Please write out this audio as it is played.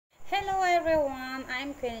everyone,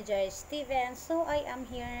 I'm Queen Joy Steven. So I am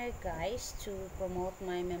here guys to promote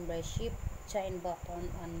my membership join button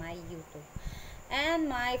on my YouTube. And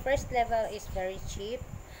my first level is very cheap.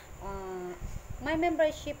 Uh, my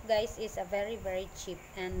membership guys is a very cheap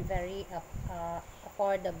and very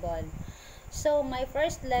affordable. So my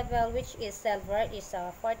first level, which is silver, is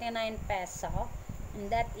 49 peso, and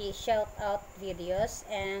that is shout out videos.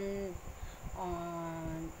 And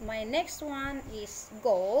my next one is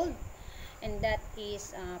gold, and that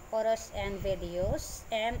is photos and videos,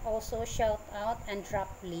 and also shout out and drop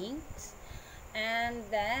links. And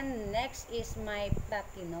then next is my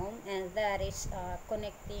platinum, and that is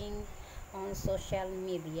connecting on social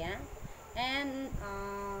media, and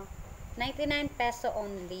 99 peso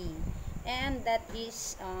only, and that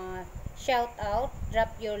is shout out, drop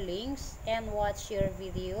your links, and watch your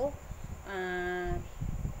video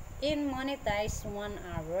in monetize 1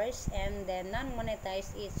 hours, and then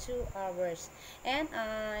non-monetize is 2 hours. And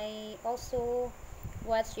I also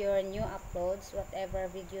watch your new uploads, whatever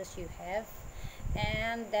videos you have.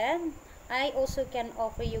 And then I also can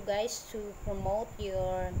offer you guys to promote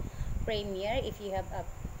your premiere. If you have a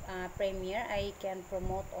premiere, I can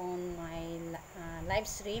promote on my live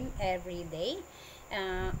stream every day.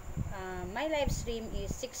 My live stream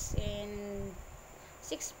is 6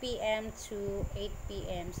 p.m. to 8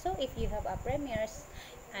 p.m. So, if you have a premieres,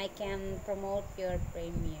 I can promote your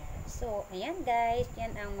premiere. So, ayan guys,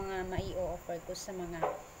 yan ang mga mai-offer ko sa mga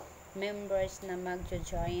members na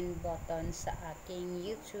mag-join button sa aking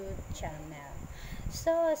YouTube channel.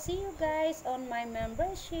 So, see you guys on my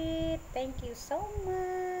membership. Thank you so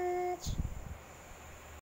much.